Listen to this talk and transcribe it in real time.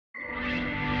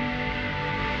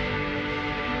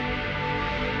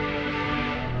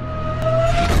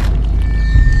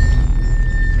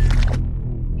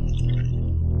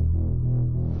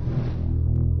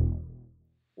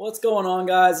What's going on,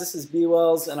 guys? This is B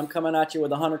Wells, and I'm coming at you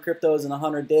with 100 cryptos in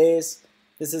 100 days.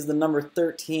 This is the number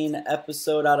 13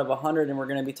 episode out of 100, and we're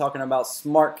going to be talking about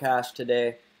Smartcash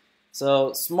today.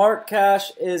 So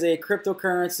Smartcash is a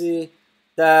cryptocurrency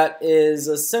that is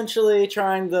essentially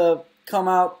trying to come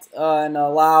out and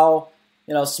allow,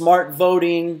 smart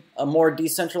voting, a more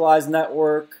decentralized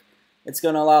network. It's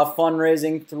going to allow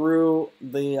fundraising through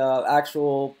the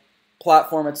actual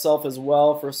platform itself as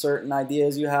well for certain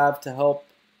ideas you have to help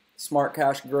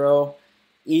Smartcash grow.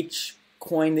 Each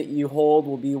coin that you hold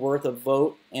will be worth a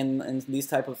vote in these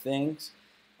type of things.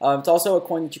 It's also a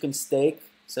coin that you can stake,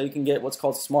 so you can get what's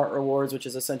called smart rewards, which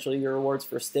is essentially your rewards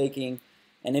for staking.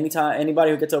 And anytime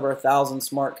anybody who gets over 1,000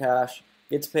 Smartcash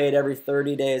gets paid every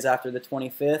 30 days after the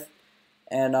 25th,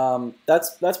 and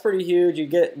that's pretty huge. You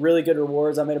get really good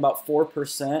rewards. I made about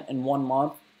 4% in 1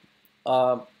 month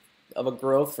of a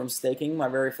growth from staking, my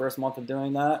very first month of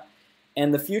doing that.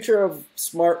 And the future of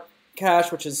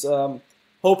Smartcash, which is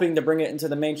hoping to bring it into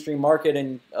the mainstream market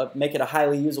and make it a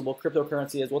highly usable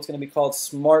cryptocurrency, is what's going to be called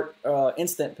Smart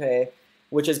Instant Pay,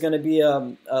 which is going to be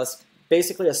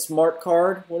basically a smart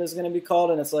card, what is going to be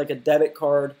called, and it's like a debit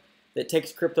card that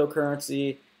takes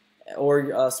cryptocurrency or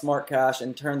Smartcash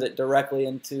and turns it directly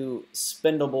into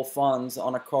spendable funds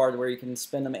on a card where you can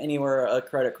spend them anywhere a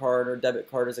credit card or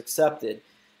debit card is accepted.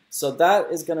 So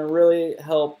that is going to really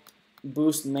help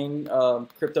boost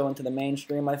crypto into the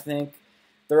mainstream, I think.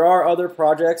 There are other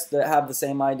projects that have the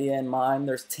same idea in mind.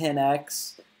 There's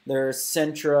tenx, there's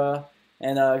Centra,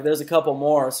 and there's a couple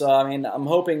more. So I mean, I'm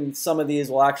hoping some of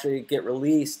these will actually get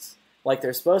released like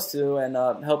they're supposed to and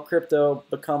help crypto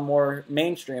become more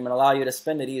mainstream and allow you to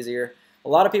spend it easier. A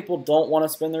lot of people don't want to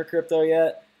spend their crypto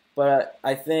yet, but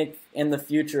I think in the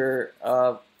future,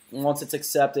 once it's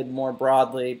accepted more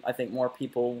broadly, I think more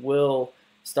people will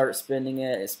start spending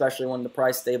it, especially when the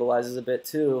price stabilizes a bit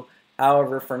too.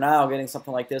 However, for now, getting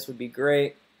something like this would be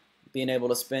great. Being able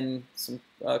to spend some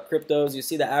cryptos. You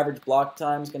see the average block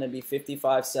time is going to be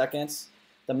 55 seconds.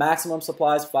 The maximum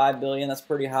supply is 5 billion. That's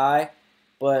pretty high.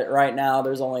 But right now,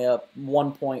 there's only a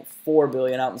 1.4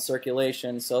 billion out in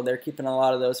circulation. So they're keeping a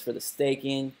lot of those for the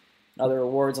staking and other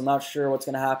rewards. I'm not sure what's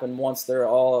going to happen once they're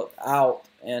all out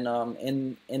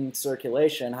and in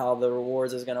circulation, how the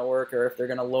rewards is going to work, or if they're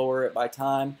going to lower it by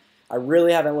time. I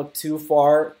really haven't looked too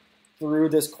far through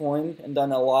this coin and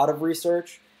done a lot of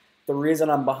research. The reason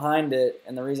I'm behind it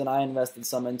and the reason I invested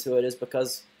some into it is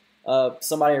because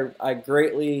somebody I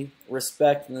greatly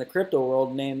respect in the crypto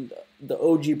world named the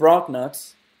OG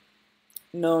Bronknuts,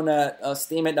 known at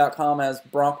steemit.com as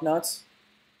Bronknuts.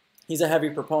 He's a heavy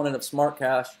proponent of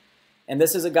Smartcash, and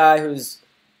this is a guy who's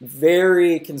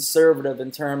very conservative in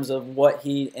terms of what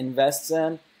he invests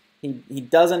in. He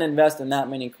doesn't invest in that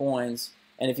many coins.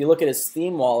 And if you look at his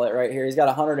Steem wallet right here, he's got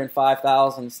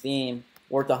 105,000 Steem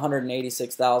worth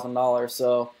 $186,000.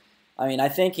 So, I mean, I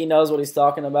think he knows what he's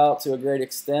talking about to a great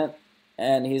extent.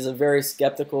 And he's a very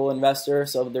skeptical investor.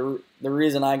 So the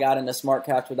reason I got into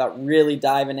Smartcash without really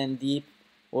diving in deep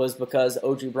was because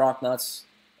OG Bronknuts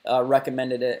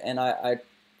recommended it. And I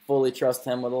fully trust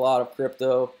him with a lot of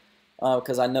crypto.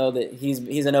 Because I know that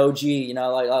he's an OG,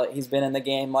 he's been in the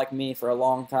game like me for a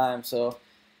long time. So,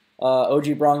 OG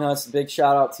Bronknuts, big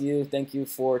shout out to you. Thank you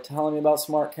for telling me about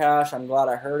Smartcash. I'm glad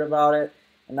I heard about it.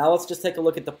 And now let's just take a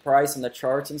look at the price and the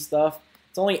charts and stuff.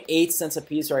 It's only 8 cents a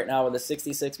piece right now with a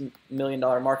 $66 million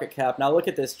market cap. Now look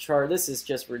at this chart. This is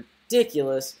just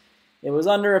ridiculous. It was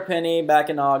under a penny back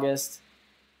in August.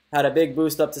 Had a big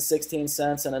boost up to 16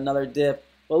 cents and another dip.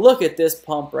 But look at this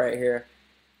pump right here.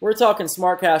 We're talking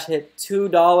Smartcash hit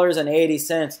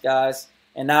 $2.80, guys,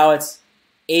 and now it's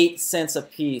 8 cents a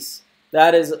piece.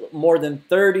 That is more than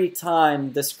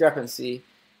 30-time discrepancy,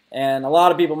 and a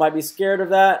lot of people might be scared of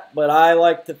that, but I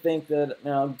like to think that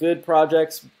good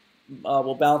projects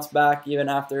will bounce back even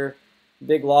after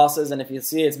big losses. And if you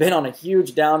see, it's been on a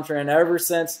huge downtrend ever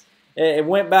since it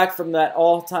went back from that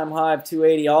all-time high of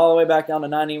 280 all the way back down to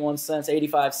 91 cents,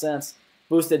 85 cents,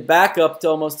 boosted back up to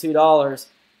almost $2.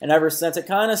 And ever since, it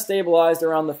kind of stabilized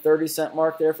around the 30-cent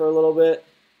mark there for a little bit.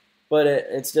 But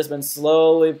it's just been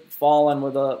slowly falling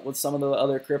with some of the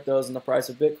other cryptos and the price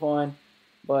of Bitcoin.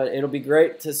 But it'll be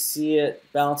great to see it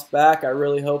bounce back. I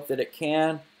really hope that it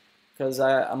can, because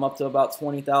I'm up to about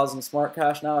 20,000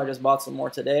 Smartcash now. I just bought some more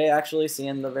today, actually,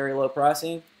 seeing the very low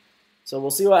pricing. So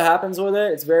we'll see what happens with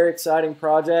it. It's a very exciting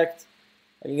project.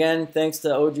 Again, thanks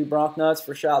to OG Bronknuts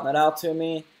for shouting that out to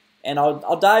me. And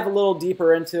I'll dive a little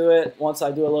deeper into it once I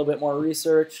do a little bit more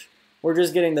research. We're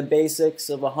just getting the basics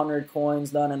of 100 coins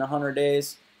done in 100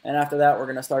 days. And after that, we're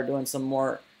going to start doing some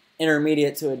more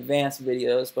intermediate to advanced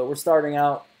videos. But we're starting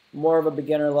out more of a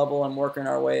beginner level and working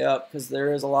our way up, because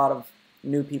there is a lot of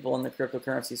new people in the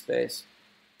cryptocurrency space.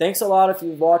 Thanks a lot if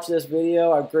you've watched this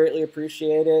video. I greatly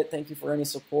appreciate it. Thank you for any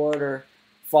support or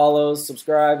follows,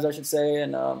 subscribes, I should say,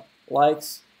 and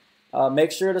likes.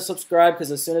 Make sure to subscribe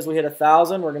because as soon as we hit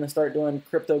 1,000, we're going to start doing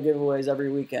crypto giveaways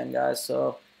every weekend, guys.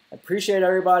 So I appreciate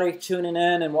everybody tuning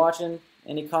in and watching.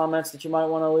 Any comments that you might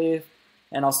want to leave,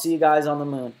 and I'll see you guys on the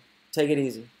moon. Take it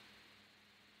easy.